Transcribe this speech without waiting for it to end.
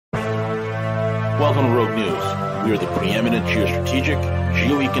Welcome to Rogue News. We are the preeminent geostrategic,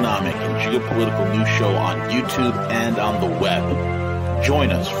 geoeconomic, and geopolitical news show on YouTube and on the web.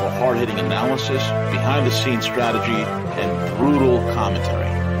 Join us for hard-hitting analysis, behind-the-scenes strategy, and brutal commentary.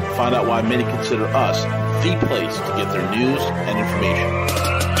 Find out why many consider us the place to get their news and information.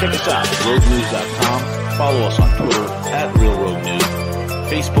 Check us out at roguenews.com. Follow us on Twitter at RealRogueNews,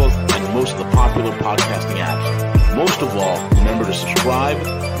 Facebook, and most of the popular podcasting apps. Most of all, remember to subscribe,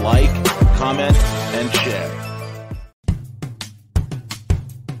 like, comment, and share.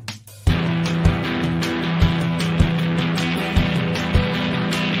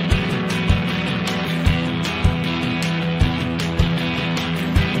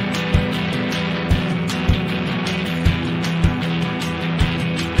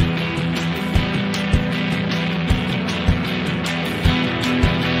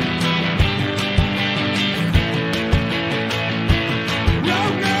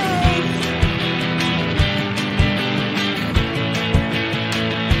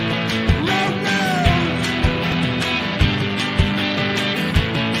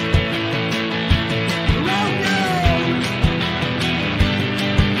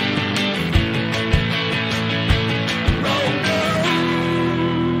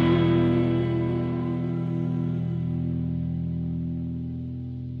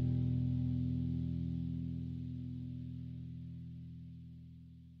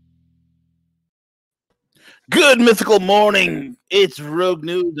 Good mythical morning. It's Rogue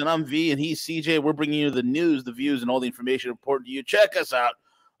News, and I'm V, and he's CJ. We're bringing you the news, the views, and all the information important to you. Check us out,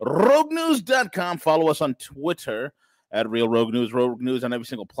 roguenews.com. Follow us on Twitter at Real Rogue News on every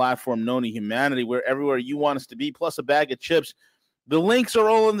single platform known to humanity. We're everywhere you want us to be, plus a bag of chips. The links are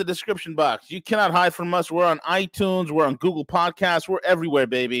all in the description box. You cannot hide from us. We're on iTunes. We're on Google Podcasts. We're everywhere,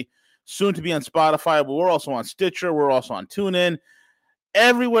 baby. Soon to be on Spotify, but we're also on Stitcher. We're also on TuneIn.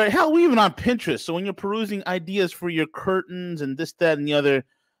 Everywhere. Hell, we even on Pinterest. So when you're perusing ideas for your curtains and this, that, and the other,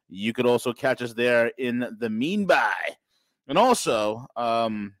 you could also catch us there in the meanby. And also,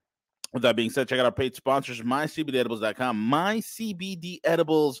 with that being said, check out our paid sponsors, mycbdedibles.com,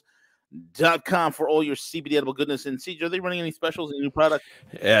 mycbdedibles.com for all your CBD edible goodness. And CJ, are they running any specials, any new product?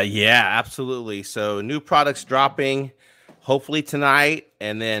 Yeah, absolutely. So new products dropping hopefully tonight,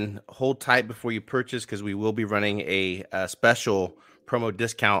 and then hold tight before you purchase because we will be running a special promo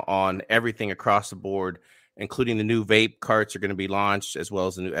discount on everything across the board, including the new vape carts are going to be launched as well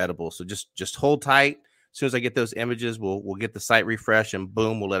as the new edibles. So just hold tight. As soon as I get those images, we'll get the site refresh, and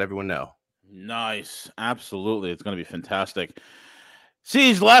boom, we'll let everyone know. Nice. Absolutely. It's going to be fantastic.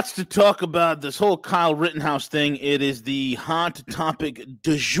 See, lots to talk about this whole Kyle Rittenhouse thing. It is the hot topic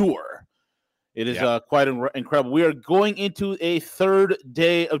du jour. It is quite incredible. We are going into a third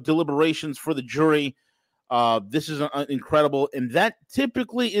day of deliberations for the jury. This is incredible, and that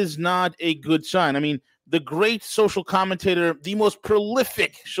typically is not a good sign. I mean, the great social commentator, the most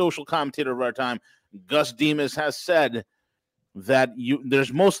prolific social commentator of our time, Gus Demas, has said that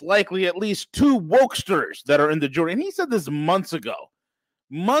there's most likely at least two wokesters that are in the jury. And he said this months ago.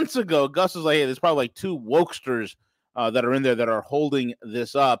 Months ago, Gus was like, hey, there's probably like two wokesters that are in there that are holding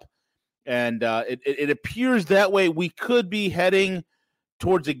this up. And it appears that way. We could be heading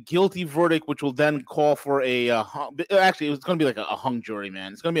towards a guilty verdict, which will then call for actually, it's going to be like a hung jury,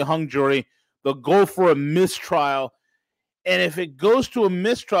 man. It's going to be a hung jury. They'll go for a mistrial. And if it goes to a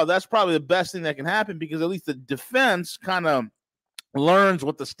mistrial, that's probably the best thing that can happen because at least the defense kind of learns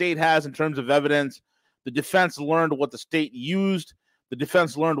what the state has in terms of evidence. The defense learned what the state used. The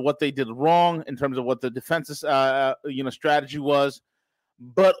defense learned what they did wrong in terms of what the defense's strategy was.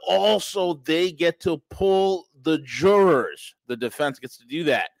 But also they get to pull the jurors. The defense gets to do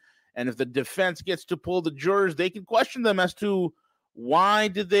that. And if the defense gets to pull the jurors, they can question them as to why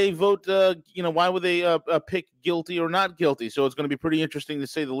did they vote, why would they pick guilty or not guilty? So it's going to be pretty interesting to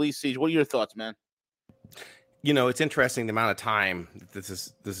say the least, Siege. What are your thoughts, man? You know, it's interesting the amount of time that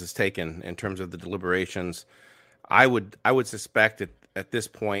this is taken in terms of the deliberations. I would suspect at this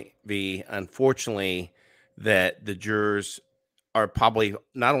point, unfortunately, that the jurors are probably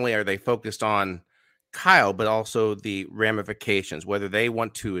not only are they focused on Kyle, but also the ramifications, whether they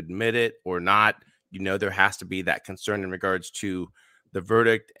want to admit it or not. There has to be that concern in regards to the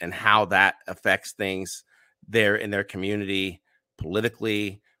verdict and how that affects things there in their community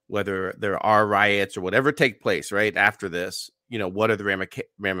politically, whether there are riots or whatever take place right after this. What are the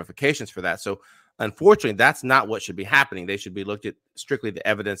ramifications for that? So unfortunately, that's not what should be happening. They should be looked at strictly the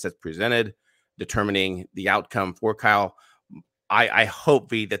evidence that's presented, determining the outcome for Kyle. I hope,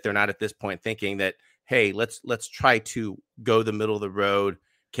 V, that they're not at this point thinking that, hey, let's try to go the middle of the road,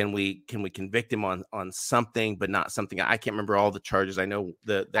 Can we convict him on something, but not something? I can't remember all the charges. I know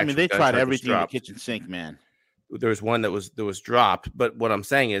the I mean, they tried everything in the kitchen sink, man. There was one that was dropped, but what I'm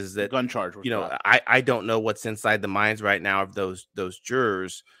saying is that gun charge was dropped. I don't know what's inside the minds right now of those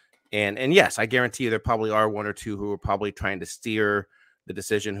jurors, and yes, I guarantee you there probably are one or two who are probably trying to steer the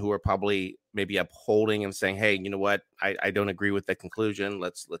decision, who are probably maybe upholding and saying, hey, you know what, I don't agree with that conclusion.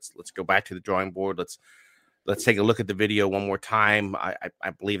 Let's go back to the drawing board. Let's take a look at the video one more time. I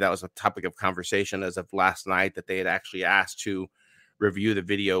believe that was a topic of conversation as of last night, that they had actually asked to review the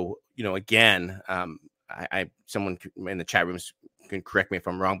video, again. Someone in the chat rooms can correct me if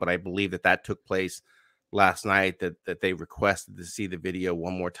I'm wrong, but I believe that took place last night, that they requested to see the video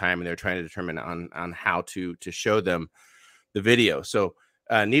one more time, and they're trying to determine on how to show them the video. So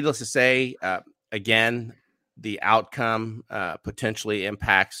needless to say, again, the outcome potentially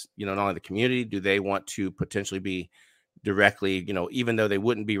impacts, not only the community. Do they want to potentially be directly, even though they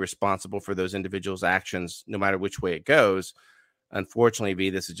wouldn't be responsible for those individuals' actions, no matter which way it goes? Unfortunately,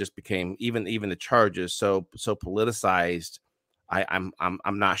 this has just became even the charges so politicized. I'm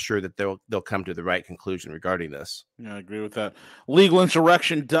not sure that they'll come to the right conclusion regarding this. Yeah, I agree with that.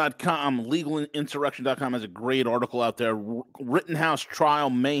 Legalinsurrection.com. Legalinsurrection.com has a great article out there. Rittenhouse trial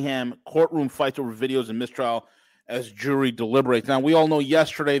mayhem, courtroom fights over videos and mistrial as jury deliberates. Now, we all know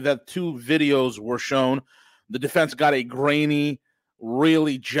yesterday that 2 videos were shown. The defense got a grainy,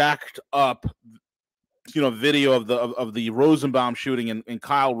 really jacked up video of the Rosenbaum shooting and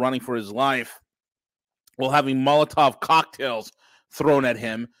Kyle running for his life while having Molotov cocktails thrown at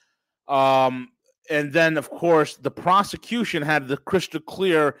him. And then, of course, the prosecution had the crystal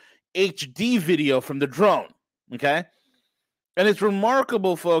clear HD video from the drone. Okay. And it's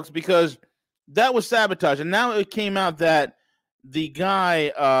remarkable, folks, because that was sabotage. And now it came out that the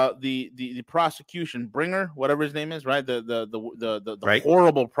guy, the prosecution Bringer, whatever his name is, right? The right.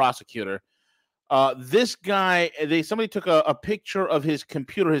 Horrible prosecutor. This guy, somebody took a picture of his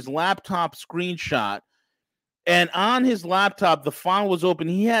computer, his laptop screenshot, and on his laptop, the file was open.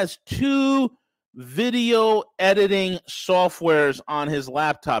 He has 2 video editing softwares on his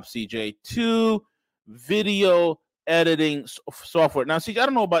laptop, CJ. 2 video editing software. Now, CJ, I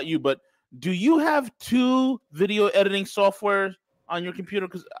don't know about you, but do you have 2 video editing softwares on your computer?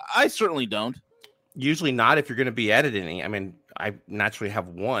 Because I certainly don't. Usually not if you're going to be editing. I mean, I naturally have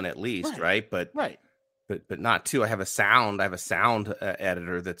one at least, right? But not 2. I have a sound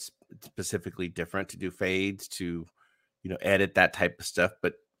editor that's specifically different to do fades, to edit that type of stuff.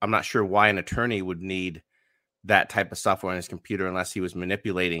 But I'm not sure why an attorney would need that type of software on his computer unless he was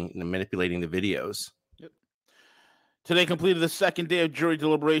manipulating the videos. Yep. Today completed the second day of jury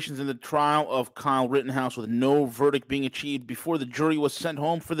deliberations in the trial of Kyle Rittenhouse, with no verdict being achieved before the jury was sent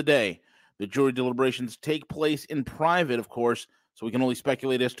home for the day. The jury deliberations take place in private, of course, so we can only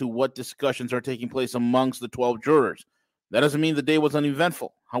speculate as to what discussions are taking place amongst the 12 jurors. That doesn't mean the day was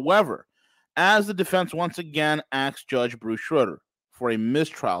uneventful. However, as the defense once again asked Judge Bruce Schroeder for a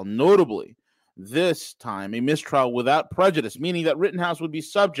mistrial, notably this time a mistrial without prejudice, meaning that Rittenhouse would be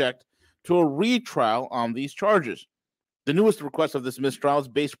subject to a retrial on these charges. The newest request of this mistrial is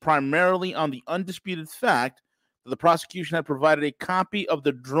based primarily on the undisputed fact that the prosecution had provided a copy of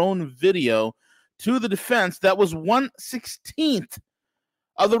the drone video to the defense that was 1/16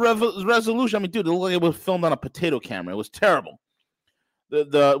 of the resolution. I mean, dude, it looked like it was filmed on a potato camera. It was terrible.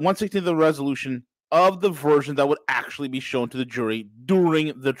 The 1/16 of the resolution of the version that would actually be shown to the jury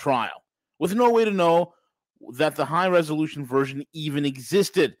during the trial, with no way to know that the high-resolution version even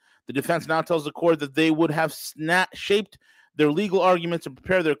existed. The defense now tells the court that they would have shaped their legal arguments and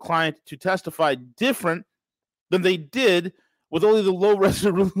prepare their client to testify different than they did with only the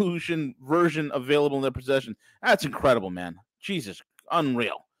low-resolution version available in their possession. That's incredible, man. Jesus,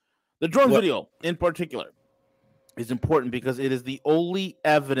 unreal. The drone video, in particular, is important because it is the only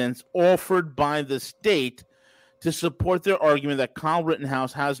evidence offered by the state to support their argument that Kyle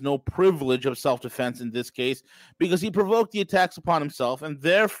Rittenhouse has no privilege of self-defense in this case because he provoked the attacks upon himself, and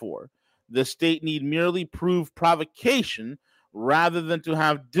therefore the state need merely prove provocation rather than to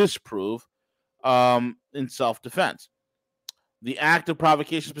have disprove in self-defense. The act of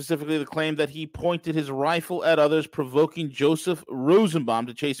provocation, specifically the claim that he pointed his rifle at others, provoking Joseph Rosenbaum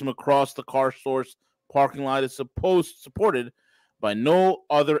to chase him across the car source parking lot, is supported by no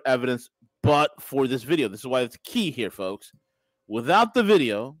other evidence but for this video. This is why it's key here, folks. Without the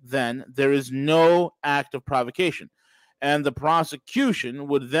video, then there is no act of provocation. And the prosecution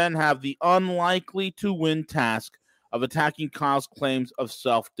would then have the unlikely to win task of attacking Kyle's claims of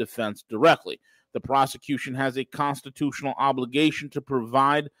self-defense directly. The prosecution has a constitutional obligation to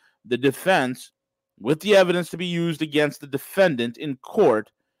provide the defense with the evidence to be used against the defendant in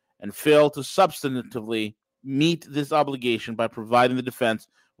court, and failed to substantively meet this obligation by providing the defense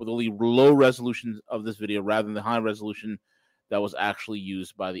with only low resolution of this video rather than the high resolution that was actually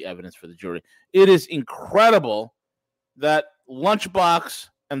used by the evidence for the jury. It is incredible that Lunchbox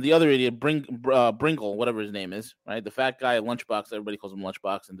and the other idiot, Brinkle, whatever his name is, right? The fat guy at Lunchbox, everybody calls him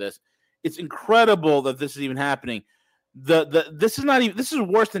Lunchbox, and this. It's incredible that this is even happening. This is not even. This is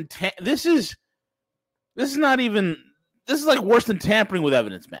worse than. This is not even. This is like worse than tampering with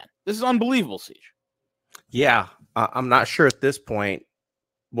evidence, man. This is unbelievable, Siege. Yeah, I'm not sure at this point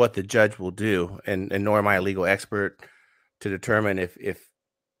what the judge will do, and nor am I a legal expert to determine if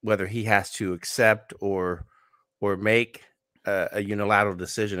whether he has to accept or make a unilateral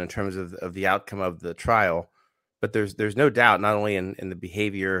decision in terms of the outcome of the trial. But there's no doubt, not only in the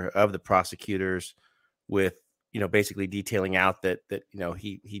behavior of the prosecutors, with basically detailing out that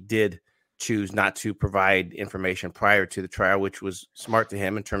he did choose not to provide information prior to the trial, which was smart to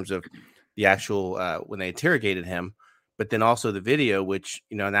him in terms of the actual when they interrogated him. But then also the video, which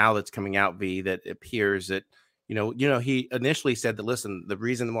now that's coming out, that appears that he initially said that, listen, the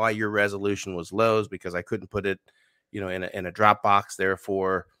reason why your resolution was low is because I couldn't put it in a Dropbox.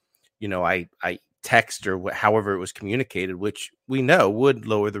 Therefore, I text or however it was communicated, which we know would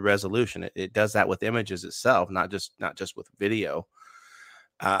lower the resolution. It does that with images itself, not just with video.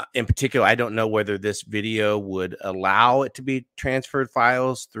 In particular, I don't know whether this video would allow it to be transferred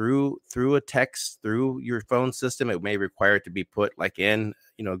files through a text through your phone system. It may require it to be put like in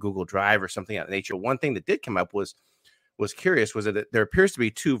Google Drive or something of that nature. One thing that did come up was curious was that there appears to be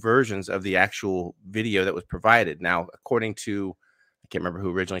two versions of the actual video that was provided. Now, according to, I can't remember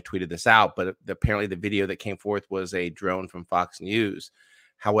who originally tweeted this out, but apparently the video that came forth was a drone from Fox News.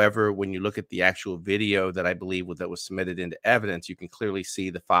 However, when you look at the actual video that I believe that was submitted into evidence, you can clearly see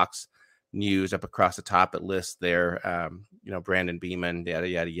the Fox News up across the top. It lists there, Brandon Beeman, yada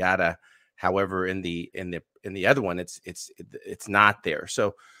yada yada. However, in the other one, it's not there.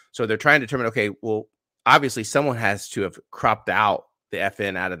 So they're trying to determine, okay, well, obviously someone has to have cropped out the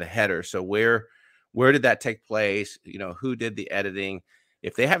FN out of the header. So where did that take place? Who did the editing?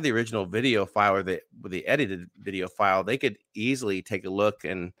 If they have the original video file or the edited video file, they could easily take a look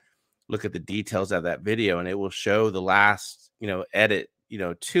at the details of that video, and it will show the last, edit,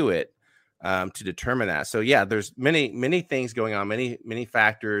 to it to determine that. So yeah, there's many things going on, many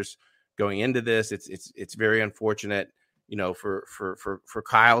factors going into this. It's very unfortunate, for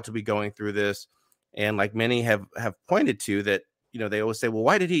Kyle to be going through this, and like many have pointed to that, they always say, well,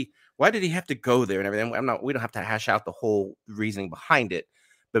 why did he have to go there and everything? We don't have to hash out the whole reasoning behind it,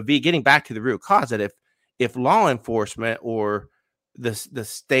 but getting back to the root cause, that if law enforcement or the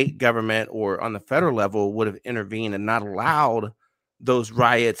state government or on the federal level would have intervened and not allowed those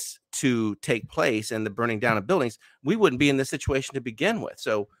riots to take place and the burning down of buildings, we wouldn't be in this situation to begin with.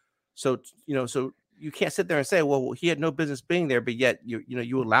 So you can't sit there and say, well, he had no business being there, but yet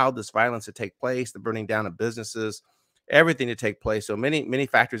you allowed this violence to take place, the burning down of businesses, everything to take place. So many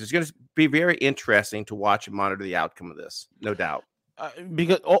factors. It's going to be very interesting to watch and monitor the outcome of this, no doubt.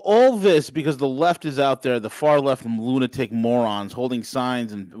 Because all this, because the left is out there, the far left lunatic morons holding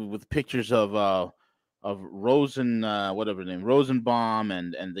signs and with pictures of whatever her name, Rosenbaum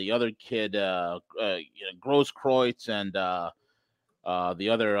and the other kid, Grosskreutz and the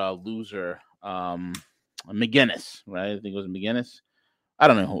other loser, McGinnis, right? I think it was McGinnis. I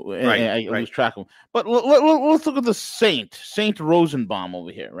don't know who. Right, I lose track of him. But let's look at the Saint Rosenbaum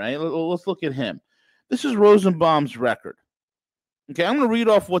over here, right? Let's look at him. This is Rosenbaum's record. Okay, I'm going to read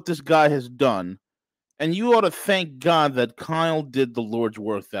off what this guy has done, and you ought to thank God that Kyle did the Lord's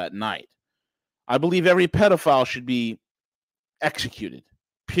work that night. I believe every pedophile should be executed,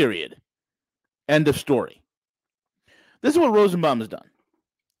 period. End of story. This is what Rosenbaum has done.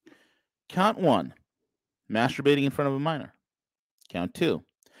 Count 1, masturbating in front of a minor. Count 2,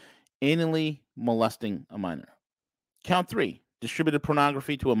 anally molesting a minor. Count 3, distributed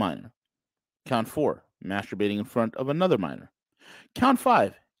pornography to a minor. Count 4, masturbating in front of another minor. Count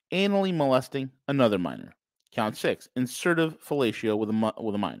 5, anally molesting another minor. Count 6, insertive fellatio with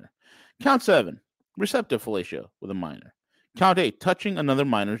a minor. Count 7, receptive fellatio with a minor. Count 8, touching another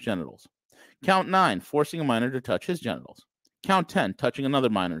minor's genitals. Count 9, forcing a minor to touch his genitals. Count 10, touching another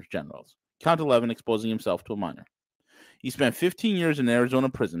minor's genitals. Count 11, exposing himself to a minor. He spent 15 years in Arizona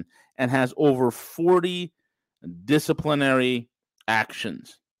prison and has over 40 disciplinary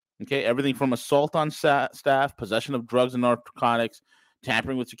actions. Okay, everything from assault on staff, possession of drugs and narcotics,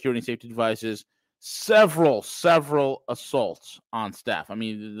 tampering with security and safety devices, several assaults on staff. I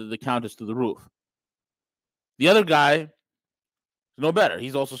mean, the count is through the roof. The other guy is no better.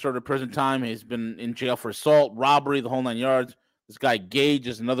 He's also served a prison time. He's been in jail for assault, robbery, the whole 9 yards. This guy Gage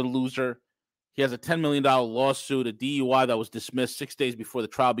is another loser. He has a $10 million lawsuit, a DUI that was dismissed 6 days before the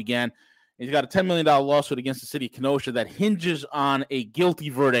trial began. And he's got a $10 million lawsuit against the city of Kenosha that hinges on a guilty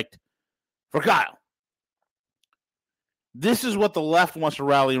verdict for Kyle. This is what the left wants to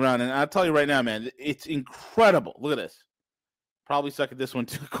rally around. And I'll tell you right now, man, it's incredible. Look at this. Probably suck at this one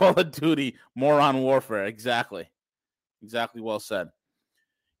too. Call of Duty, moron warfare. Exactly. Exactly well said.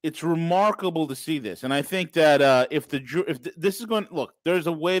 It's remarkable to see this, and I think that if this is going, look, there's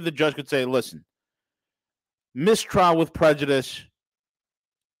a way the judge could say, "Listen, mistrial with prejudice,"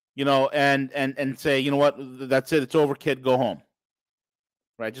 and say, "You know what? That's it. It's over, kid. Go home."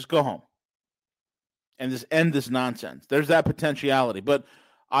 Right? Just go home, and just end this nonsense. There's that potentiality, but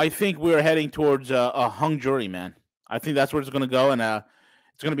I think we're heading towards a hung jury, man. I think that's where it's going to go, and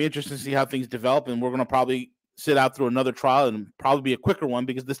it's going to be interesting to see how things develop, and we're going to probably sit out through another trial and probably be a quicker one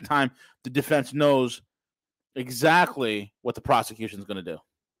because this time the defense knows exactly what the prosecution is going to do.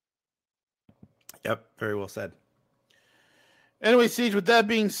 Yep, very well said. Anyway, Siege, with that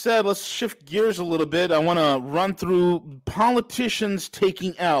being said, let's shift gears a little bit. I want to run through politicians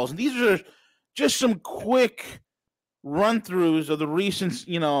taking L's. And these are just some quick run-throughs of the recent,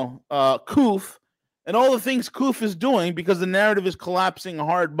 COOF and all the things COOF is doing because the narrative is collapsing a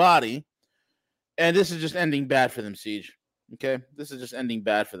hard body. And this is just ending bad for them, Siege. Okay? This is just ending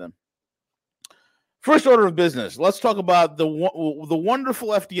bad for them. First order of business. Let's talk about the wonderful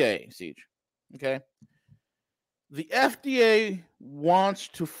FDA, Siege. Okay? The FDA wants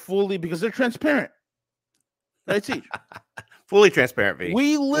to fully, because they're transparent. Right, Siege? Fully transparent, V.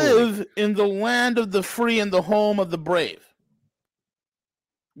 We live in the land of the free and the home of the brave.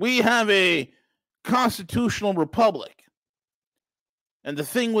 We have a constitutional republic. And the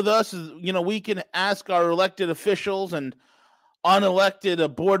thing with us is, we can ask our elected officials and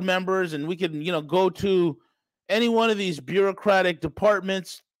unelected board members, and we can, go to any one of these bureaucratic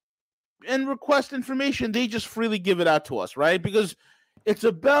departments and request information. They just freely give it out to us, right? Because it's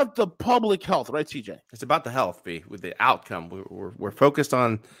about the public health, right, CJ? It's about the health, V, with the outcome. We're focused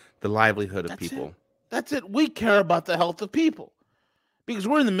on the livelihood of people. That's it. We care about the health of people because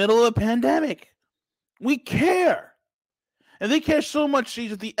we're in the middle of a pandemic. We care. And they care so much,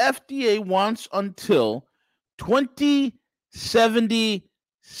 that the FDA wants until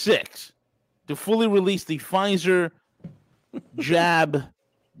 2076 to fully release the Pfizer jab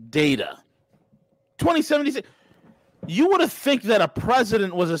data. 2076. You would have think that a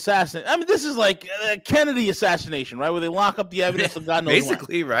president was assassinated. I mean, this is like a Kennedy assassination, right? Where they lock up the evidence of God knows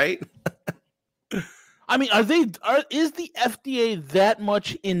basically, what. Right? I mean, is the FDA that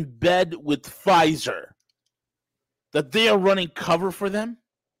much in bed with Pfizer that they are running cover for them?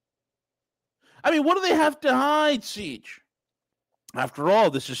 I mean, what do they have to hide, Siege? After all,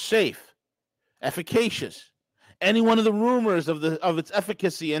 this is safe, efficacious. Any one of the rumors of its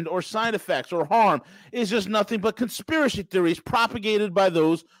efficacy and or side effects or harm is just nothing but conspiracy theories propagated by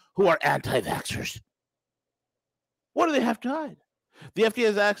those who are anti-vaxxers. What do they have to hide? The FDA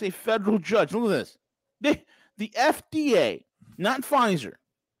is actually a federal judge. Look at this. The FDA, not Pfizer.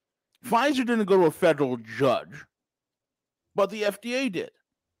 Pfizer didn't go to a federal judge, but the FDA did.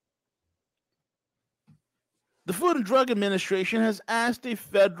 The Food and Drug Administration has asked a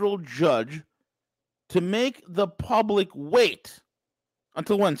federal judge to make the public wait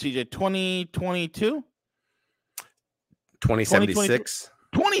until when, CJ? 2022? 2076.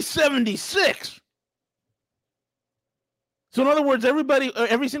 2076. So in other words,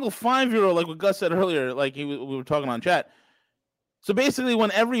 every single 5-year-old, like what Gus said earlier, like we were talking on chat. So basically,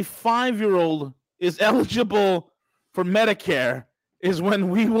 when every 5-year-old is eligible for Medicare, is when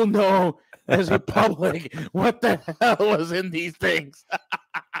we will know as a public what the hell was in these things.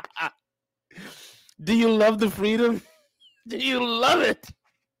 Do you love the freedom? Do you love it?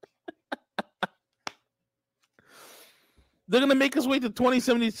 They're going to make us wait to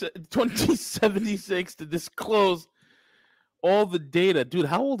 2076 to disclose all the data. Dude,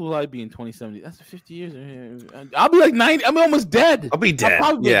 how old will I be in 2070? That's 50 years. I'll be like 90. I'm almost dead. I'll be dead.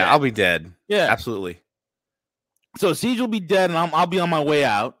 I'll be dead. Yeah. Absolutely. So Siege will be dead, and I'll be on my way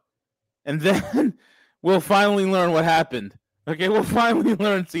out. And then we'll finally learn what happened. Okay, we'll finally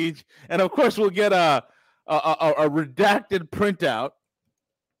learn, Siege. And, of course, we'll get a redacted printout.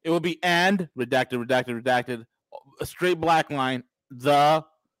 It will be and redacted, a straight black line, the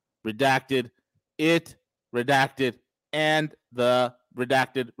redacted, it redacted, and the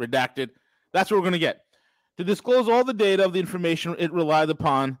redacted. That's what we're going to get. To disclose all the data of the information it relied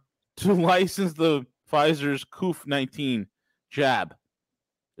upon to license the Pfizer's COVID-19 jab.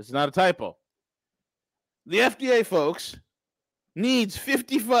 It's not a typo. The FDA, folks, needs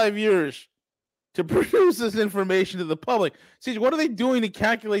 55 years to produce this information to the public. See, what are they doing to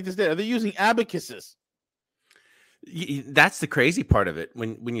calculate this data? Are they using abacuses? That's the crazy part of it.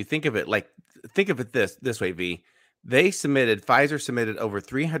 When you think of it, think of it this way, V. Pfizer submitted over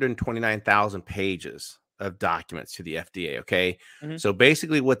 329,000 pages of documents to the FDA. Okay. Mm-hmm. So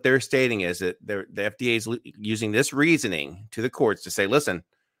basically what they're stating is that the FDA is using this reasoning to the courts to say, listen,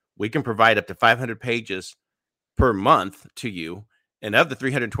 we can provide up to 500 pages per month to you. And of the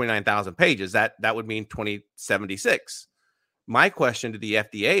 329,000 pages, that would mean 2076. My question to the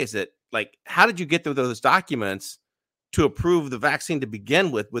FDA is that, how did you get through those documents to approve the vaccine to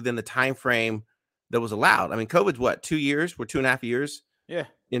begin with within the time frame that was allowed? I mean, COVID's what, 2 years? We're 2.5 years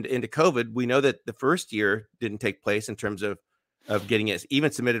into COVID. We know that the first year didn't take place in terms of getting it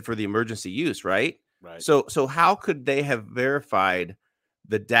even submitted for the emergency use, right? Right. So how could they have verified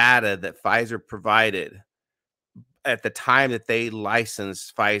the data that Pfizer provided at the time that they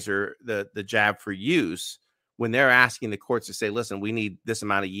licensed Pfizer the jab for use, when they're asking the courts to say, listen, we need this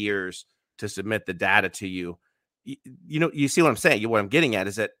amount of years to submit the data to you? You see what I'm saying? What I'm getting at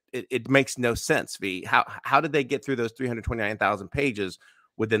is that it makes no sense, V. How did they get through those 329,000 pages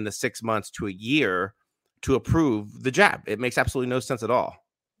within the 6 months to a year to approve the jab? It makes absolutely no sense at all.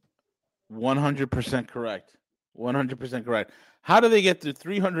 100% correct. 100% correct. How do they get through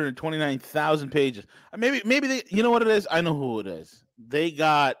 329,000 pages? Maybe they, you know what it is? I know who it is. They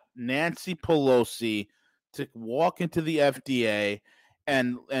got Nancy Pelosi to walk into the FDA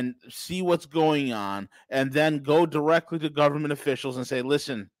and see what's going on, and then go directly to government officials and say,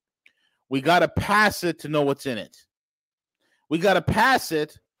 listen, we got to pass it to know what's in it. We got to pass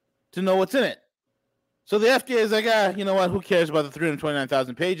it to know what's in it. So the FDA is like, you know what? Who cares about the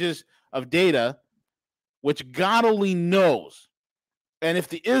 329,000 pages of data, which God only knows. And if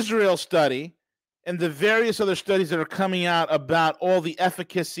the Israel study and the various other studies that are coming out about all the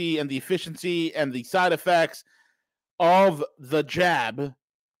efficacy and the efficiency and the side effects of the jab,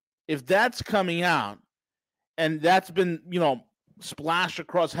 if that's coming out and that's been, splashed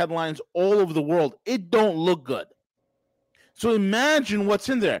across headlines all over the world, it don't look good. So imagine what's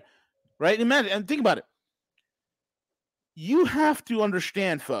in there, right? Imagine and think about it. You have to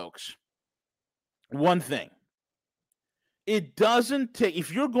understand, folks, one thing. It doesn't take,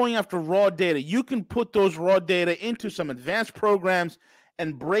 if you're going after raw data, you can put those raw data into some advanced programs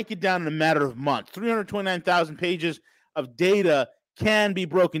and break it down in a matter of months. 329,000 pages of data can be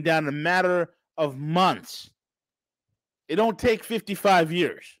broken down in a matter of months. It don't take 55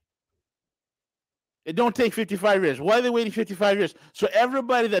 years. It don't take 55 years. Why are they waiting 55 years? So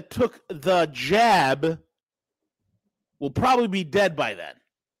everybody that took the jab will probably be dead by then.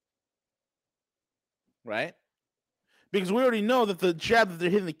 Right? Because we already know that the jab that they're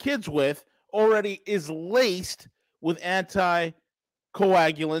hitting the kids with already is laced with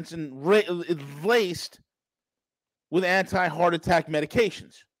anticoagulants and laced with anti-heart attack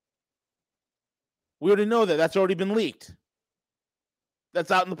medications. We already know that. That's already been leaked.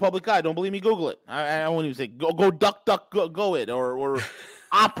 That's out in the public eye. Don't believe me? Google it. I won't even say go duck go it or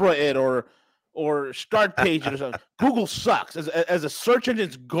opera it or start page it or something. Google sucks. As a search engine,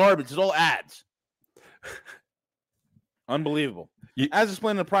 it's garbage. It's all ads. Unbelievable. As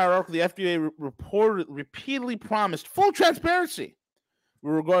explained in the prior article, the FDA repeatedly promised full transparency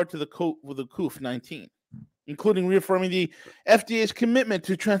with regard to the COVID-19, including reaffirming the FDA's commitment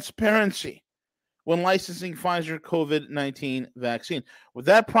to transparency when licensing Pfizer COVID-19 vaccine. With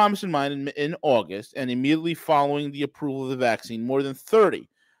that promise in mind, in August, and immediately following the approval of the vaccine, more than 30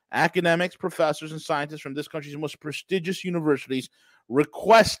 academics, professors, and scientists from this country's most prestigious universities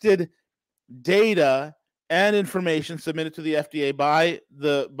requested data and information submitted to the FDA by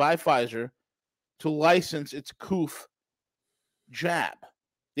Pfizer to license its COOF jab.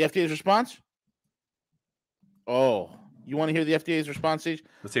 The FDA's response? Oh, you want to hear the FDA's response, Sage?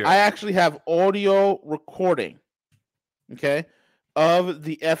 Let's hear it. I actually have audio recording, okay, of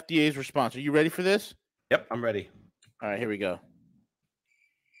the FDA's response. Are you ready for this? Yep, I'm ready. All right, here we go.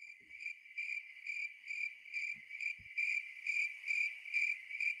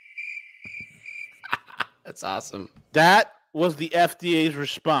 That's awesome. That was the FDA's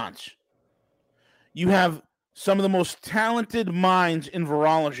response. You have some of the most talented minds in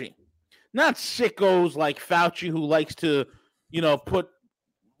virology. Not sickos like Fauci who likes to,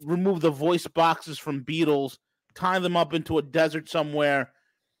 remove the voice boxes from beetles, tie them up into a desert somewhere,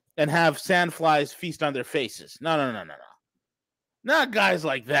 and have sandflies feast on their faces. No. Not guys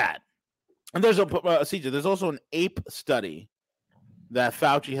like that. And there's there's also an ape study that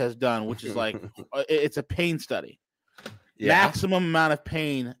Fauci has done, which is like, it's a pain study. Yeah. Maximum amount of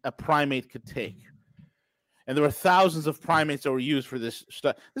pain a primate could take. And there were thousands of primates that were used for this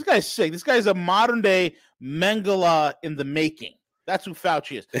stuff. This guy's sick. This guy's a modern-day Mengele in the making. That's who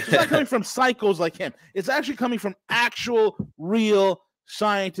Fauci is. It's not coming from psychos like him. It's actually coming from actual, real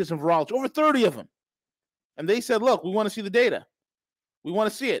scientists and virologists, over 30 of them. And they said, look, we want to see the data. We want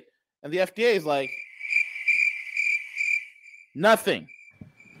to see it. And the FDA is like, nothing.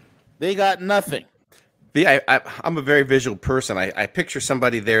 They got nothing. I'm a very visual person. I picture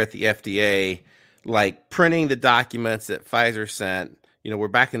somebody there at the FDA, like printing the documents that Pfizer sent. You know, we're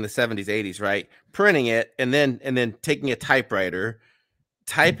back in the 70s, 80s, right? Printing it and then taking a typewriter,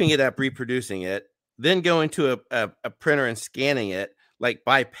 typing it up, reproducing it, then going to a printer and scanning it like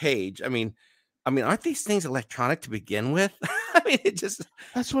by page. I mean, aren't these things electronic to begin with? I mean,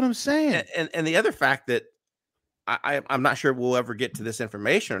 that's what I'm saying. And the other fact that I'm not sure we'll ever get to this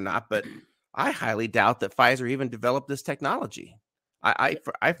information or not, but I highly doubt that Pfizer even developed this technology.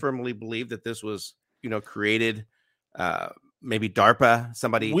 I firmly believe that this was, created, maybe DARPA,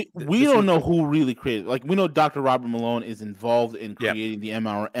 somebody. We don't know who really created. Like, we know Dr. Robert Malone is involved in creating the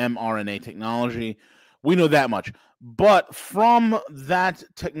mRNA technology. We know that much. But from that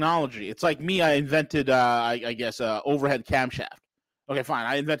technology, it's like me. I invented, I guess, overhead camshaft. Okay, fine.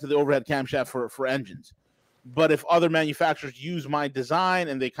 I invented the overhead camshaft for engines. But if other manufacturers use my design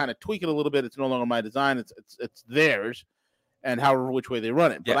and they kind of tweak it a little bit, it's no longer my design. It's theirs, and however which way they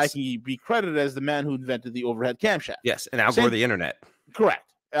run it. But I can be credited as the man who invented the overhead camshaft. Yes, and Al Gore the internet.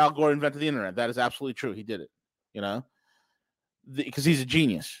 Correct. Al Gore invented the internet. That is absolutely true. He did it. Because he's a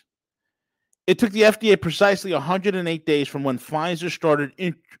genius. It took the FDA precisely 108 days from when Pfizer started,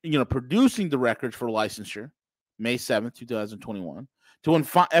 producing the records for licensure, May 7th, 2021. To when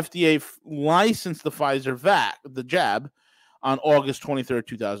FDA licensed the Pfizer the jab on August 23rd,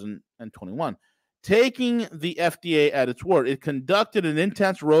 2021. Taking the FDA at its word, it conducted an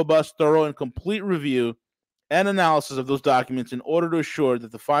intense, robust, thorough, and complete review and analysis of those documents in order to assure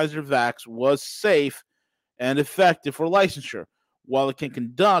that the Pfizer vax was safe and effective for licensure. While it can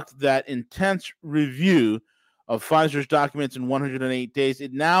conduct that intense review of Pfizer's documents in 108 days,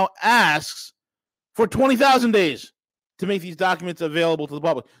 it now asks for 20,000 days to make these documents available to the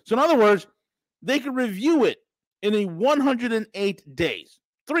public. So in other words, they could review it in a 108 days,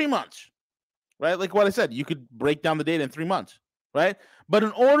 3 months, right? Like what I said, you could break down the data in 3 months, right? But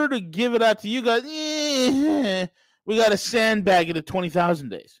in order to give it out to you guys, we got to sandbag it at 20,000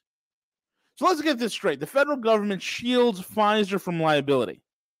 days. So let's get this straight. The federal government shields Pfizer from liability,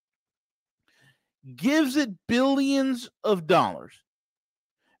 gives it billions of dollars,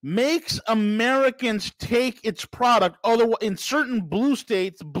 makes Americans take its product, although in certain blue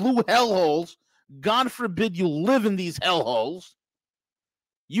states, blue hellholes, God forbid you live in these hellholes,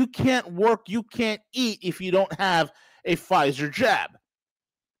 you can't work, you can't eat if you don't have a Pfizer jab.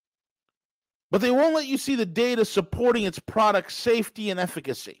 But they won't let you see the data supporting its product safety and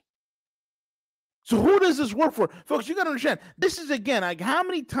efficacy. So who does this work for? Folks, you got to understand, this is, again, like how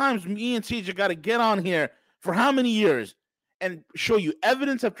many times me and CJ got to get on here for how many years and show you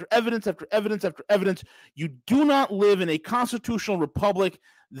evidence after evidence after evidence after evidence. You do not live in a constitutional republic.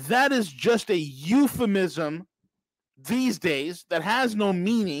 That is just a euphemism these days that has no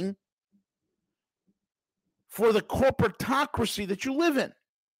meaning for the corporatocracy that you live in.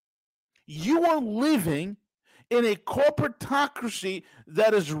 You are living in a corporatocracy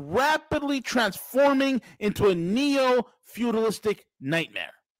that is rapidly transforming into a neo-feudalistic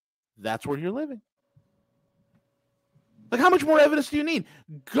nightmare. That's where you're living. Like, how much more evidence do you need?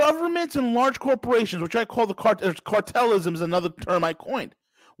 Governments and large corporations, which I call cartelism is another term I coined.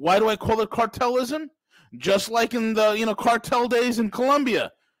 Why do I call it cartelism? Just like in the cartel days in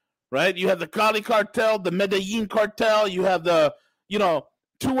Colombia, right? You have the Cali cartel, the Medellin cartel. You have the 2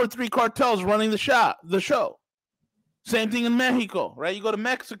 or 3 cartels running the show. Same thing in Mexico, right? You go to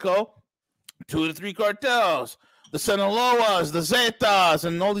Mexico, 2 to 3 cartels, the Sinaloas, the Zetas,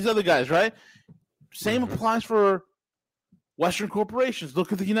 and all these other guys, right? Same applies for Western corporations.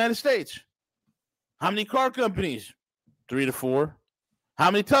 Look at the United States. How many car companies? 3 to 4.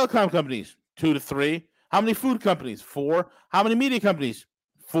 How many telecom companies? 2 to 3. How many food companies? 4. How many media companies?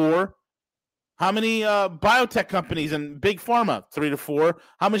 4. How many biotech companies and big pharma? 3 to 4.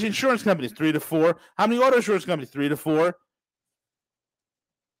 How many insurance companies? 3 to 4. How many auto insurance companies? 3 to 4.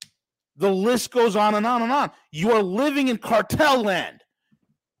 The list goes on and on and on. You are living in cartel land.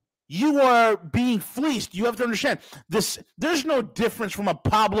 You are being fleeced. You have to understand this. There's no difference from a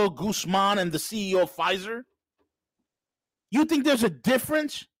Pablo Guzman and the CEO of Pfizer. You think there's a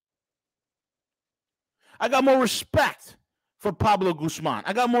difference? I got more respect for Pablo Guzman.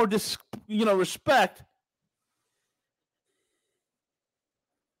 I got more respect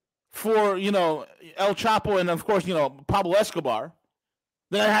for, El Chapo and, of course, Pablo Escobar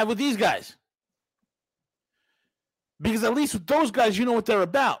than I have with these guys. Because at least with those guys, you know what they're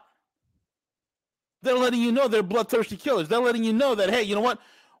about. They're letting you know they're bloodthirsty killers. They're letting you know that, hey, you know what?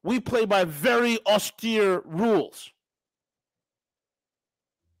 We play by very austere rules.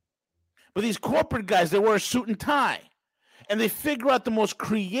 But these corporate guys, they wear a suit and tie. And they figure out the most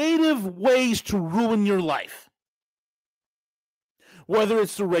creative ways to ruin your life. Whether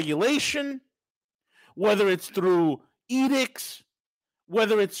it's through regulation, whether it's through edicts,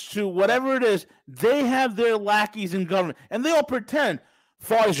 whether it's to whatever it is, they have their lackeys in government. And they all pretend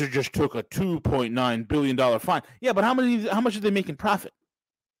Pfizer just took a $2.9 billion fine. Yeah, but how much did they make in profit?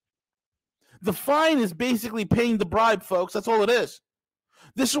 The fine is basically paying the bribe, folks. That's all it is.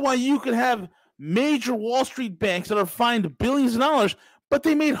 This is why you could have major Wall Street banks that are fined billions of dollars, but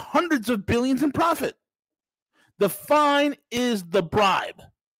they made hundreds of billions in profit. The fine is the bribe.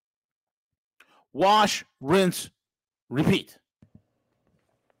 Wash, rinse, repeat.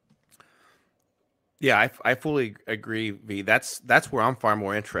 Yeah, I fully agree, V. That's where I'm far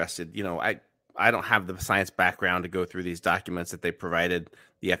more interested. I don't have the science background to go through these documents that they provided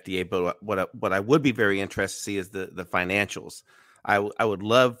the FDA, but what I would be very interested to see is the financials. I would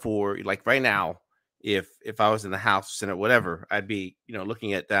love for, like, right now, if I was in the House or Senate, whatever, I'd be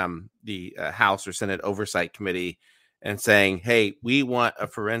looking at the House or Senate Oversight Committee and saying, hey, we want a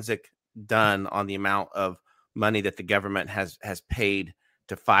forensic done on the amount of money that the government has paid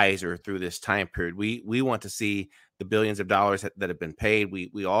to Pfizer through this time period. We want to see the billions of dollars that have been paid.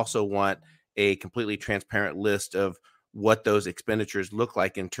 We also want a completely transparent list of what those expenditures look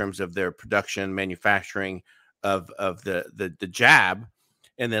like in terms of their production, manufacturing of the jab,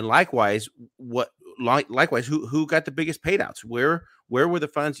 and then likewise who got the biggest payouts? Where were the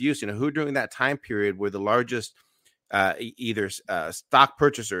funds used? Who during that time period were the largest either stock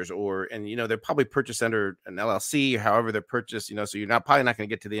purchasers they're probably purchased under an LLC, however they're purchased, so you're probably not going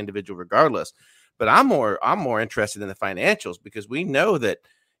to get to the individual regardless. But I'm more interested in the financials, because we know that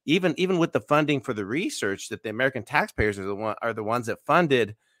even with the funding for the research, that the American taxpayers are the ones that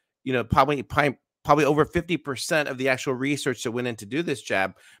funded, probably over 50% of the actual research that went in to do this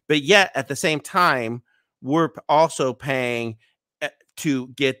jab. But yet at the same time, we're also paying to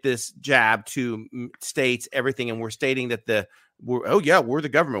get this jab to states, everything. And we're stating that we're the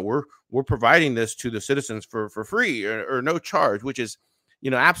government. We're providing this to the citizens for free or no charge, which is,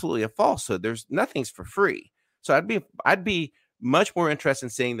 absolutely a falsehood. There's nothing's for free. So I'd be much more interested in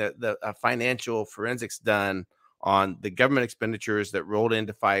seeing the financial forensics done on the government expenditures that rolled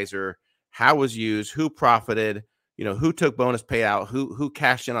into Pfizer, how it was used, who profited, who took bonus payout, who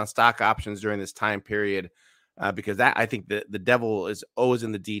cashed in on stock options during this time period, because that, I think the devil is always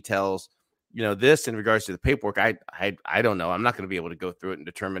in the details. This in regards to the paperwork, I don't know. I'm not going to be able to go through it and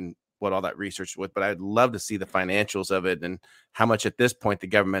determine what all that research was, but I'd love to see the financials of it and how much at this point the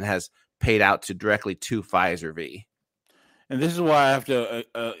government has paid out directly to Pfizer. V. And this is why I have to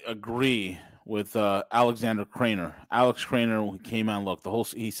agree with Alexander Craner. Alex Craner came out and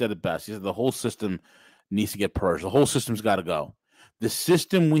looked. He said it best. He said the whole system needs to get purged. The whole system's got to go. The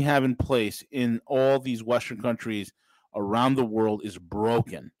system we have in place in all these Western countries around the world is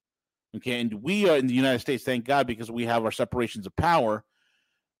broken. Okay, and we are in the United States, thank God, because we have our separations of power.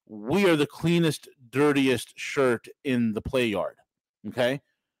 We are the cleanest, dirtiest shirt in the play yard. Okay,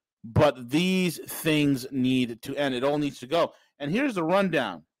 but these things need to end. It all needs to go. And here's the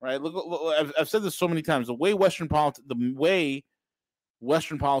rundown, right? Look, I've said this so many times. The way Western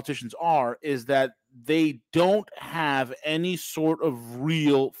politicians are is that they don't have any sort of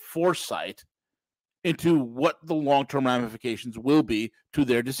real foresight into what the long-term ramifications will be to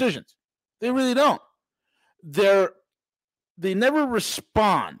their decisions. They really don't. They never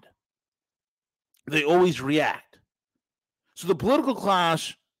respond. They always react. So the political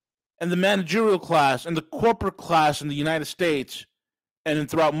class and the managerial class and the corporate class in the United States and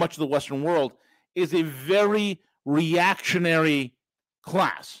throughout much of the Western world is a very reactionary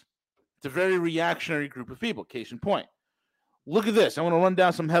class. It's a very reactionary group of people. Case in point. Look at this. I want to run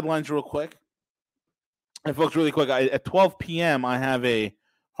down some headlines real quick. And folks, really quick, at 12 p.m., I have a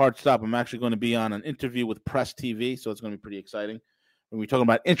hard stop. I'm actually going to be on an interview with Press TV, so it's going to be pretty exciting. We're talking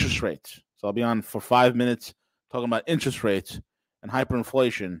about interest rates. So I'll be on for 5 minutes talking about interest rates and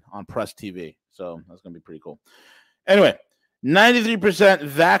hyperinflation on Press TV. So that's going to be pretty cool. Anyway, 93%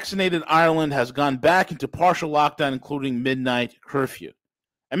 vaccinated Ireland has gone back into partial lockdown, including midnight curfew,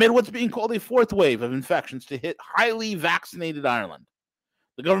 amid what's being called a fourth wave of infections to hit highly vaccinated Ireland.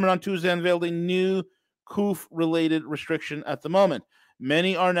 The government on Tuesday unveiled a new COOF-related restriction at the moment.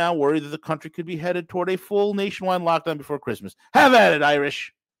 Many are now worried that the country could be headed toward a full nationwide lockdown before Christmas. Have at it,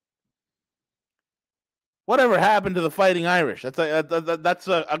 Irish. Whatever happened to the Fighting Irish? That's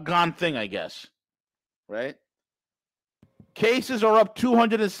a gone thing, I guess. Right? Cases are up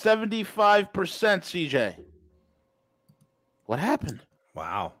 275%, CJ. What happened?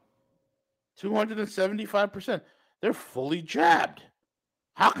 Wow. 275%. They're fully jabbed.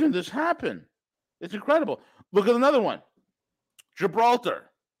 How can this happen? It's incredible. Look at another one. Gibraltar,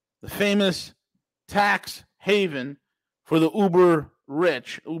 the famous tax haven for the uber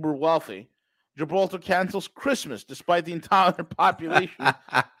rich, uber wealthy. Gibraltar cancels Christmas despite the entire population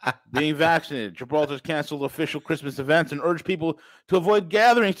being vaccinated. Gibraltar's canceled official Christmas events and urged people to avoid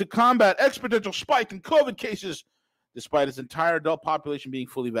gatherings to combat exponential spike in COVID cases despite its entire adult population being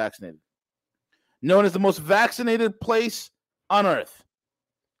fully vaccinated. Known as the most vaccinated place on earth,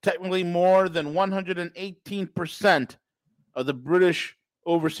 technically more than 118% of the British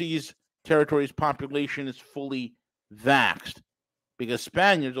overseas territories' population is fully vaxxed, because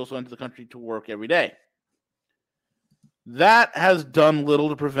Spaniards also enter the country to work every day. That has done little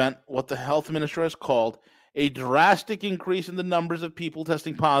to prevent what the health minister has called a drastic increase in the numbers of people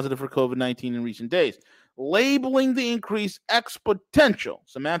testing positive for COVID-19 in recent days, labeling the increase exponential.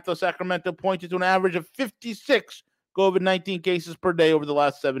 Samantha Sacramento pointed to an average of 56 COVID-19 cases per day over the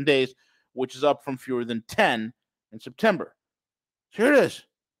last 7 days, which is up from fewer than 10 in September. So here it is.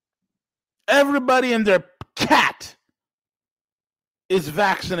 Everybody and their cat is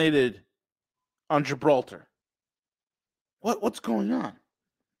vaccinated on Gibraltar. What's going on?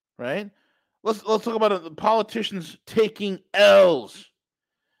 Right? Let's talk about the politicians taking L's.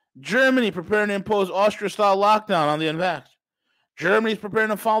 Germany preparing to impose Austria-style lockdown on the unvaxxed. Germany is preparing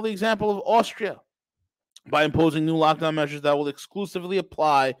to follow the example of Austria by imposing new lockdown measures that will exclusively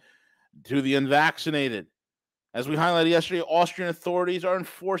apply to the unvaccinated. As we highlighted yesterday, Austrian authorities are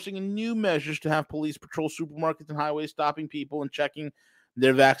enforcing new measures to have police patrol supermarkets and highways, stopping people and checking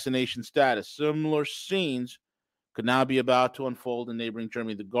their vaccination status. Similar scenes could now be about to unfold in neighboring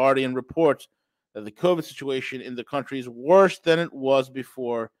Germany. The Guardian reports that the COVID situation in the country is worse than it was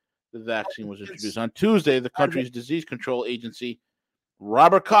before the vaccine was introduced. On Tuesday, the country's disease control agency,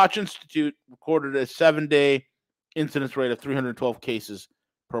 Robert Koch Institute, recorded a 7-day incidence rate of 312 cases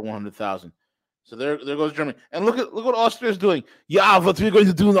per 100,000. So there goes Germany. And look what Austria is doing. Yeah, what we're going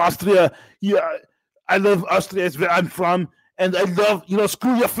to do in Austria. Yeah, I love Austria. It's where I'm from. And I love,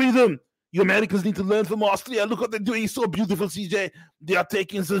 screw your freedom. You Americans need to learn from Austria. Look what they're doing. It's so beautiful, CJ. They are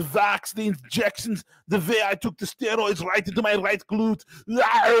taking the vax, the injections, the way I took the steroids right into my right glute.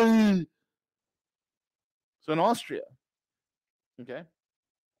 So in Austria, okay,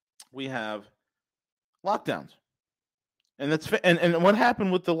 we have lockdowns. And and what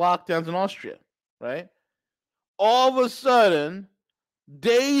happened with the lockdowns in Austria, right? All of a sudden,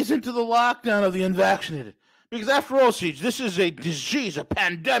 days into the lockdown of the unvaccinated, because after all, Siege, this is a disease, a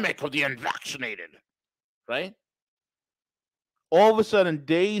pandemic of the unvaccinated, right? All of a sudden,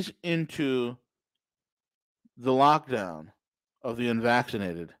 days into the lockdown of the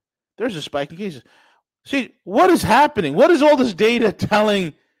unvaccinated, there's a spike in cases. See, what is happening? What is all this data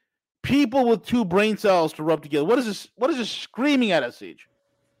telling people with two brain cells to rub together? What is this screaming at us, Siege?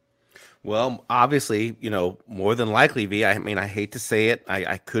 Well, obviously, more than likely, V, I mean, I hate to say it.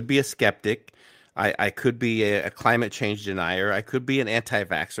 I could be a skeptic. I could be a climate change denier. I could be an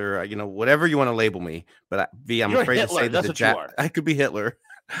anti-vaxxer, whatever you want to label me. But V, I'm afraid Hitler. to say that the jab, I could be Hitler.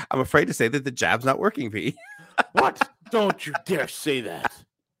 I'm afraid to say that the jab's not working, V. What? Don't you dare say that.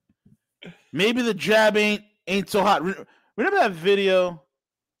 Maybe the jab ain't so hot. Remember that video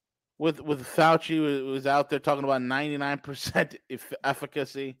with Fauci who was out there talking about 99%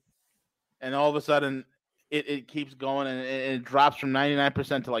 efficacy, and all of a sudden it keeps going and it drops from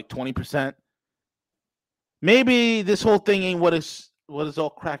 99% to like 20%. Maybe this whole thing ain't what it's all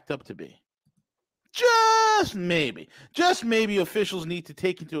cracked up to be. Just maybe officials need to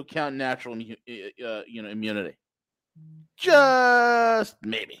take into account natural immunity. Just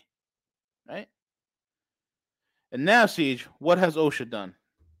maybe. Right? And now, Siege, what has OSHA done?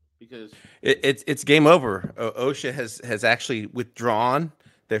 Because it's game over. OSHA has actually withdrawn.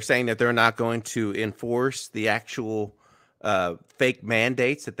 They're saying that they're not going to enforce the actual fake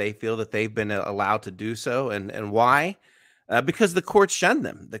mandates that they feel that they've been allowed to do so. And why? Because the courts shunned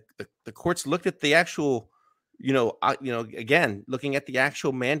them. The courts looked at the actual, again, looking at the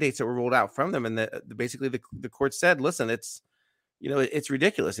actual mandates that were rolled out from them, and basically the court said, listen, it's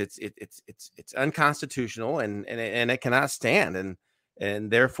ridiculous. It's unconstitutional, and it cannot stand.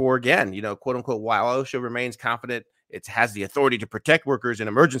 And therefore, again, quote unquote, while OSHA remains confident it has the authority to protect workers in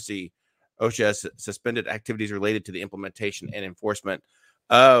emergency, OSHA has suspended activities related to the implementation and enforcement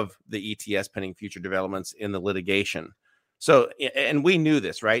of the ETS pending future developments in the litigation. So, and we knew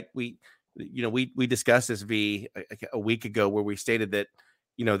this, right? we discussed this a week ago, where we stated that,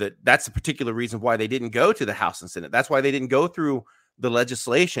 that's the particular reason why they didn't go to the House and Senate. That's why they didn't go through the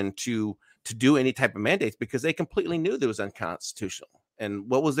legislation to do any type of mandates, because they completely knew that it was unconstitutional. And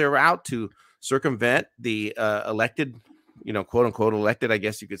what was their route to circumvent the elected, quote unquote elected, I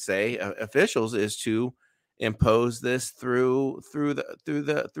guess you could say, officials, is to impose this through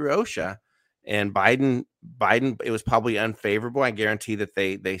OSHA. And Biden, it was probably unfavorable. I guarantee that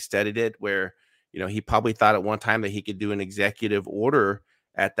they studied it, where, he probably thought at one time that he could do an executive order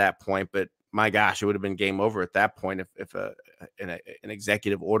at that point, but my gosh, it would have been game over at that point if an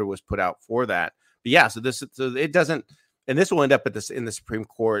executive order was put out for that. But yeah, so it doesn't, and this will end up in the Supreme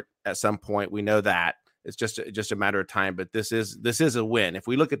Court at some point. We know that it's just a matter of time. But this is a win. If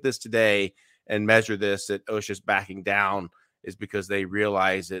we look at this today and measure this, that OSHA's backing down, is because they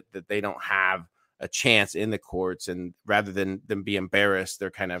realize that they don't have a chance in the courts, and rather than them be embarrassed, they're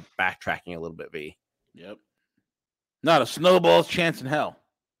kind of backtracking a little bit. Yep. Not a snowball's chance in hell.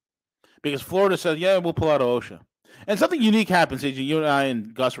 Because Florida said, yeah, we'll pull out of OSHA. And something unique happens, AJ. You and I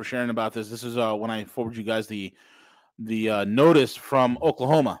and Gus were sharing about this. This is when I forwarded you guys the notice from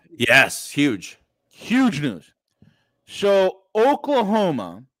Oklahoma. Yes, huge news. So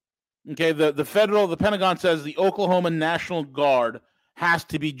Oklahoma, okay, the Pentagon says the Oklahoma National Guard has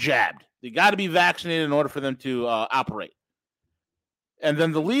to be jabbed. They got to be vaccinated in order for them to operate. And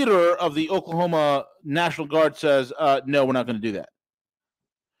then the leader of the Oklahoma National Guard says, no, we're not going to do that.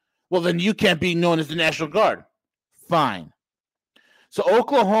 Well, then you can't be known as the National Guard. Fine. So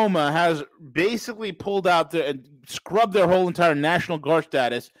Oklahoma has basically pulled out and scrubbed their whole entire National Guard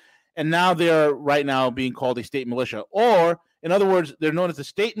status, and now they're right now being called a state militia. Or, in other words, they're known as the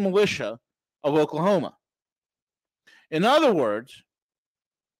state militia of Oklahoma. In other words,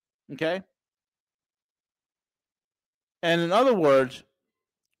 okay? And in other words,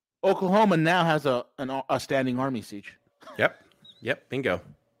 Oklahoma now has a standing army, siege. Yep, bingo.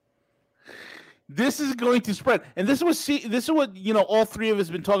 This is going to spread, and this is what all three of us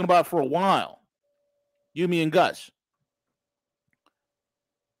have been talking about for a while. You, me, and Gus.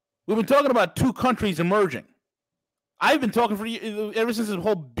 We've been talking about two countries emerging. I've been talking for ever since this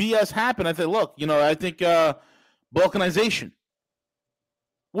whole BS happened. I said, look, I think balkanization.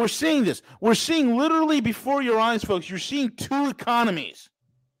 We're seeing this. We're seeing literally before your eyes, folks. You're seeing two economies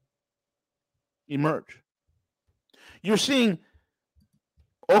emerge. You're seeing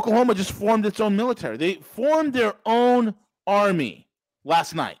Oklahoma just formed its own military. They formed their own army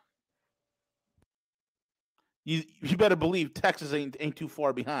last night. You better believe Texas ain't too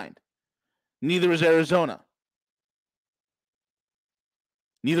far behind. Neither is Arizona.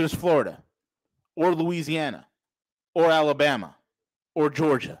 Neither is Florida, or Louisiana, or Alabama, or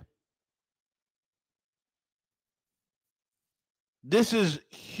Georgia. This is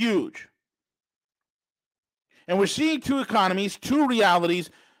huge. And we're seeing two economies, two realities,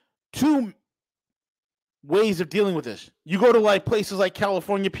 two ways of dealing with this. You go to places like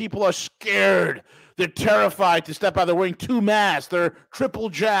California, people are scared. They're terrified to step out. They're wearing 2 masks. They're triple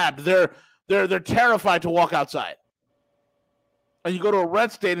jabbed. They're terrified to walk outside. And you go to a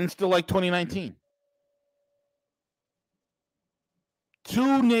red state and it's still like 2019.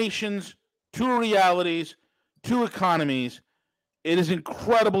 Two nations, two realities, two economies. It is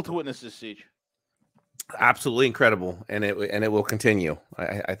incredible to witness this siege. Absolutely incredible, and it will continue.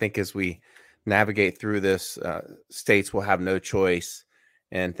 I think as we navigate through this, states will have no choice,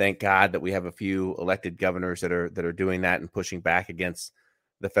 and thank God that we have a few elected governors that are doing that and pushing back against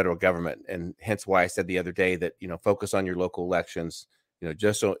the federal government. And hence why I said the other day that focus on your local elections.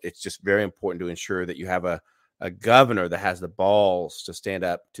 Just so it's just very important to ensure that you have a governor that has the balls to stand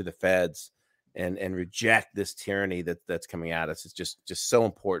up to the feds and reject this tyranny that's coming at us. It's just so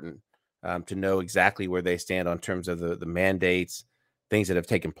important. To know exactly where they stand on terms of the mandates, things that have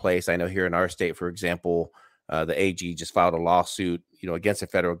taken place. I know here in our state, for example, the AG just filed a lawsuit, against the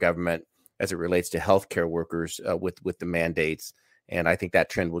federal government as it relates to healthcare workers with the mandates, and I think that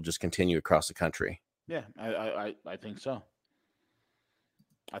trend will just continue across the country. Yeah, I think so.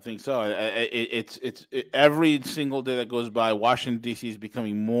 I think so. It's every single day that goes by, Washington D.C. is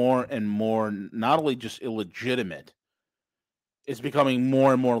becoming more and more not only just illegitimate. It's becoming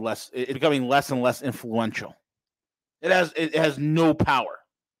more and more less. It's becoming less and less influential. It has no power,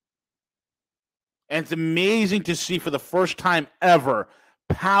 and it's amazing to see for the first time ever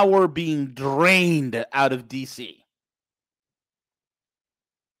power being drained out of DC.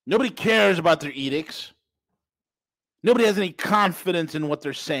 Nobody cares about their edicts. Nobody has any confidence in what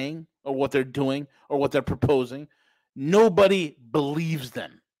they're saying or what they're doing or what they're proposing. Nobody believes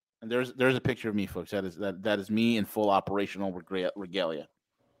them. And there's a picture of me, folks. That is me in full operational regalia.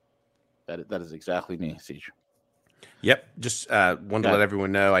 That is exactly me, Siege. Yep. Just wanted to let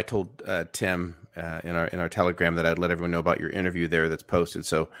everyone know. I told Tim in our Telegram that I'd let everyone know about your interview there that's posted.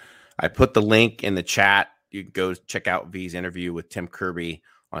 So I put the link in the chat. You can go check out V's interview with Tim Kirby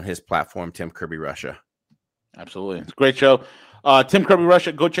on his platform, Tim Kirby Russia. Absolutely. It's a great show. Tim Kirby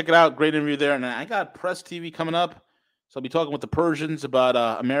Russia, go check it out. Great interview there. And I got Press TV coming up. So I'll be talking with the Persians about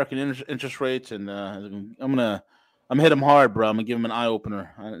American interest rates. And I'm gonna hit them hard, bro. I'm going to give them an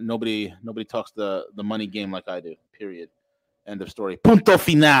eye-opener. Nobody talks the money game like I do, period. End of story. Punto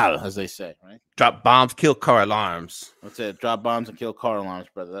final, as they say, right? Drop bombs, kill car alarms. That's it. Drop bombs and kill car alarms,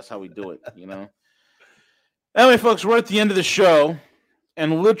 brother. That's how we do it, you know? Anyway, folks, we're at the end of the show.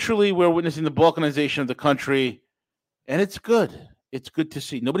 And literally, we're witnessing the balkanization of the country. And it's good. It's good to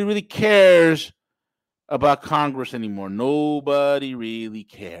see. Nobody really cares about Congress anymore. Nobody really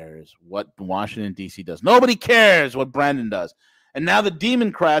cares what Washington, D.C. does. Nobody cares what Brandon does. And now the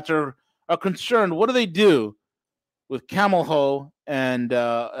Democrats are concerned. What do they do with Kamala Harris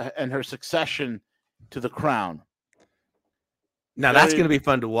and her succession to the crown? Now, that's going to be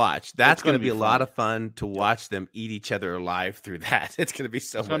fun to watch. That's going to be a lot of fun to watch them eat each other alive through that. It's going to be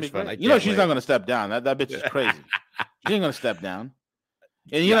so much fun. You know she's not going to step down. That bitch is crazy. She ain't going to step down.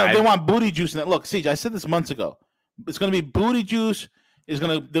 And, you know, they want booty juice in that. Look, Siege, I said this months ago. It's going to be booty juice. They're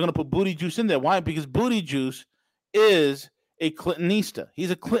going to put booty juice in there. Why? Because booty juice is a Clintonista.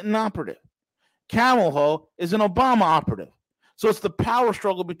 He's a Clinton operative. Kamala Harris is an Obama operative. So it's the power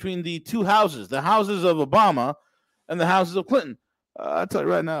struggle between the two houses, the houses of Obama and the houses of Clinton. I'll tell you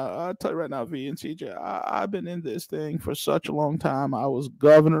right now, V and CJ, I've been in this thing for such a long time. I was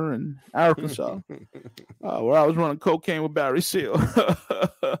governor in Arkansas, where I was running cocaine with Barry Seal.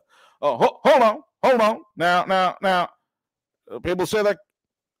 Hold on. Now, people say that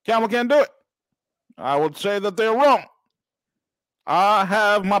Camel can't do it. I would say that they're wrong. I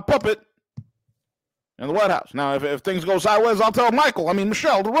have my puppet in the White House. Now, if things go sideways, I'll tell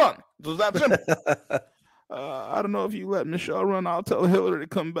Michelle to run. It's that simple. I don't know if you let Michelle run. I'll tell Hillary to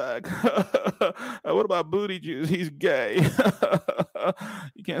come back. What about Booty Juice? He's gay.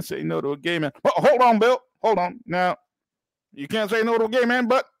 You can't say no to a gay man. Oh, hold on, Bill. Hold on. Now, you can't say no to a gay man,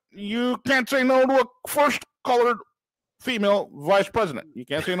 but you can't say no to a first colored female vice president. You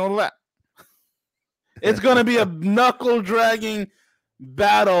can't say no to that. It's going to be a knuckle-dragging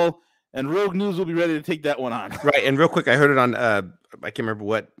battle, and Rogue News will be ready to take that one on. Right, and real quick, I heard it on I can't remember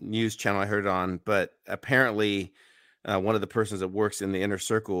what news channel I heard it on, but apparently one of the persons that works in the inner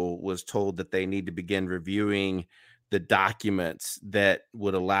circle was told that they need to begin reviewing the documents that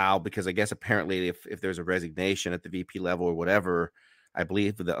would allow, because I guess apparently if there's a resignation at the VP level or whatever, I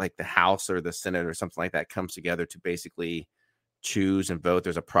believe that like the House or the Senate or something like that comes together to basically choose and vote.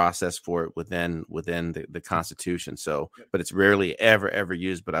 There's a process for it within the Constitution. So, but it's rarely ever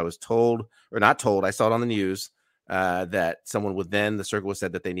used. But I was told, or not told, I saw it on the news that someone within the circle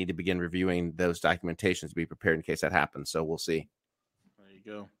said that they need to begin reviewing those documentations to be prepared in case that happens. So we'll see. There you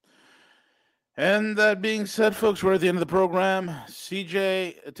go. And that being said, folks, we're at the end of the program.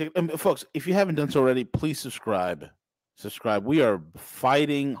 CJ, folks, if you haven't done so already, please subscribe. We are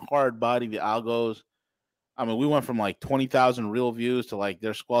fighting hard body the algos. I mean, we went from like 20,000 real views to like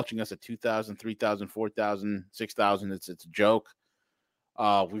they're squelching us at 2,000, 3,000, 4,000, 6,000. It's a joke.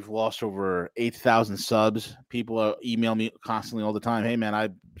 We've lost over 8,000 subs. People email me constantly all the time. Hey, man, I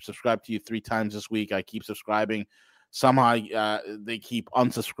subscribed to you 3 times this week. I keep subscribing. Somehow they keep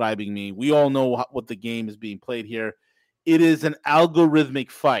unsubscribing me. We all know what the game is being played here. It is an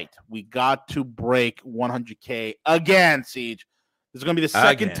algorithmic fight. We got to break 100K again, Siege. This is going to be the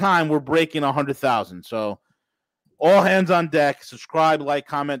second time we're breaking 100,000. So all hands on deck. Subscribe, like,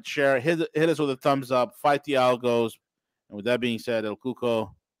 comment, share. Hit us with a thumbs up. Fight the algos. And with that being said, El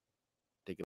Cuco.